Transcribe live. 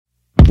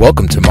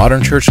Welcome to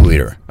Modern Church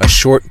Leader, a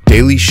short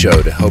daily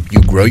show to help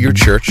you grow your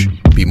church,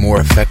 be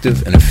more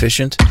effective and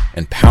efficient,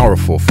 and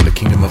powerful for the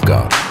kingdom of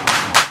God.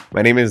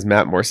 My name is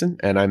Matt Morrison,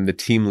 and I'm the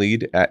team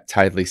lead at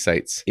Tidely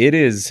Sites. It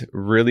is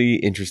really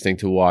interesting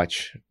to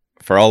watch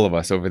for all of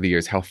us over the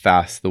years how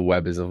fast the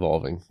web is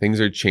evolving. Things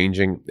are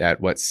changing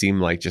at what seem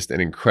like just an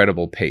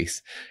incredible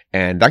pace.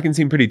 And that can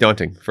seem pretty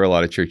daunting for a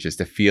lot of churches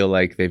to feel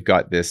like they've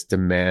got this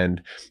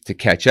demand to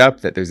catch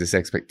up, that there's this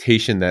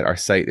expectation that our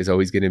site is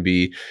always going to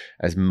be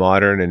as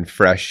modern and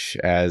fresh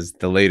as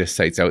the latest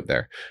sites out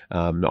there.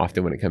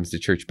 Often when it comes to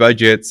church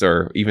budgets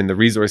or even the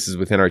resources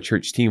within our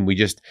church team, we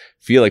just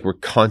feel like we're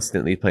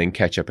constantly playing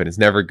catch up and it's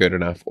never good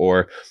enough,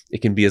 or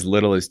it can be as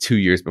little as 2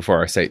 years before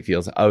our site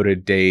feels out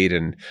of date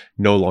and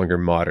no longer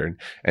modern.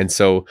 And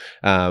so,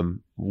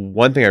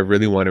 one thing I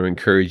really want to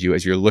encourage you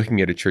as you're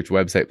looking at a church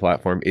website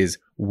platform is,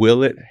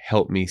 will it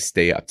help me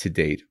stay up to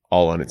date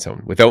all on its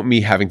own without me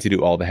having to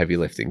do all the heavy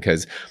lifting?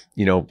 Because,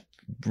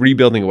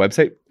 rebuilding a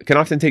website can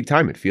often take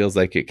time. It feels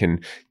like it can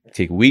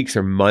take weeks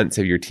or months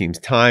of your team's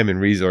time and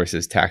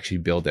resources to actually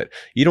build it.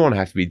 You don't want to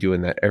have to be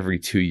doing that every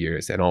 2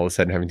 years and all of a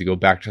sudden having to go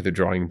back to the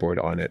drawing board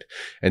on it.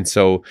 And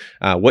so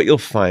what you'll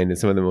find in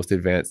some of the most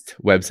advanced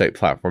website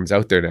platforms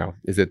out there now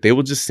is that they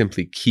will just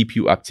simply keep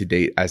you up to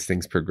date as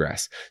things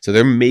progress. So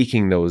they're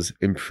making those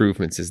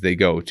improvements as they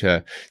go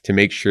to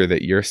make sure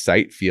that your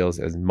site feels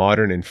as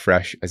modern and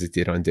fresh as it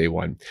did on day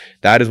one.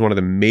 That is one of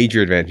the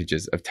major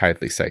advantages of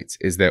Tidely Sites,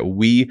 is that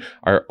we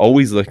are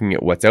always looking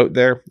at what's out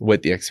there,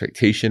 what the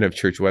expectation of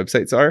church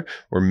websites are.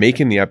 We're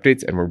making the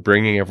updates and we're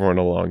bringing everyone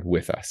along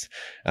with us.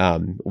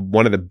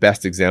 One of the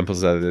best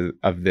examples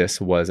of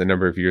this was a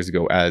number of years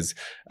ago as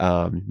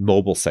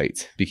mobile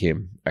sites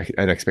became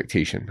an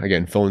expectation.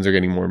 Again, phones are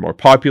getting more and more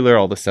popular.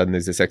 All of a sudden,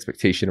 there's this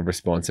expectation of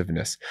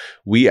responsiveness.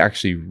 We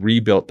actually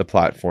rebuilt the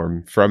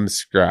platform from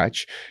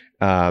scratch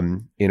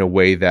in a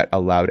way that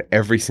allowed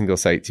every single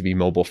site to be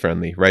mobile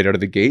friendly right out of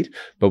the gate,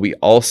 but we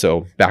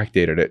also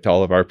backdated it to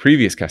all of our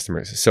previous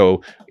customers.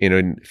 So in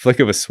a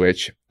flick of a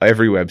switch,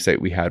 every website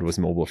we had was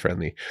mobile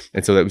friendly.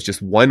 And so that was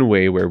just one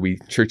way where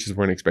churches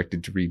weren't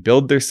expected to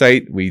rebuild their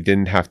site. We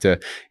didn't have to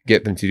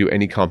get them to do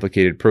any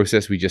complicated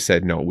process. We just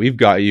said, no, we've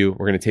got you.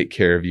 We're going to take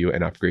care of you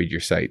and upgrade your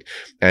site.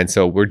 And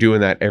so we're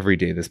doing that every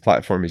day. This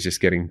platform is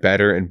just getting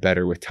better and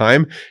better with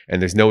time.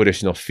 And there's no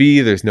additional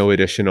fee. There's no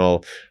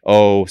additional,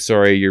 oh,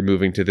 sorry, you're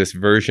moving to this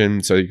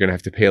version, so you're going to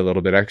have to pay a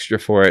little bit extra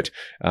for it.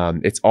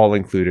 It's all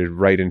included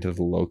right into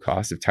the low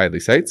cost of Tidely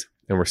Sites.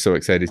 And we're so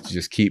excited to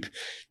just keep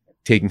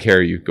taking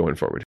care of you going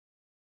forward.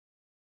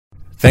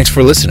 Thanks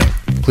for listening.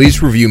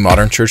 Please review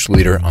Modern Church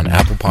Leader on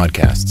Apple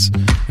Podcasts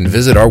and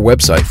visit our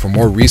website for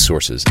more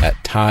resources at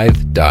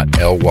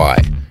tithe.ly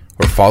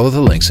or follow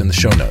the links in the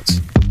show notes.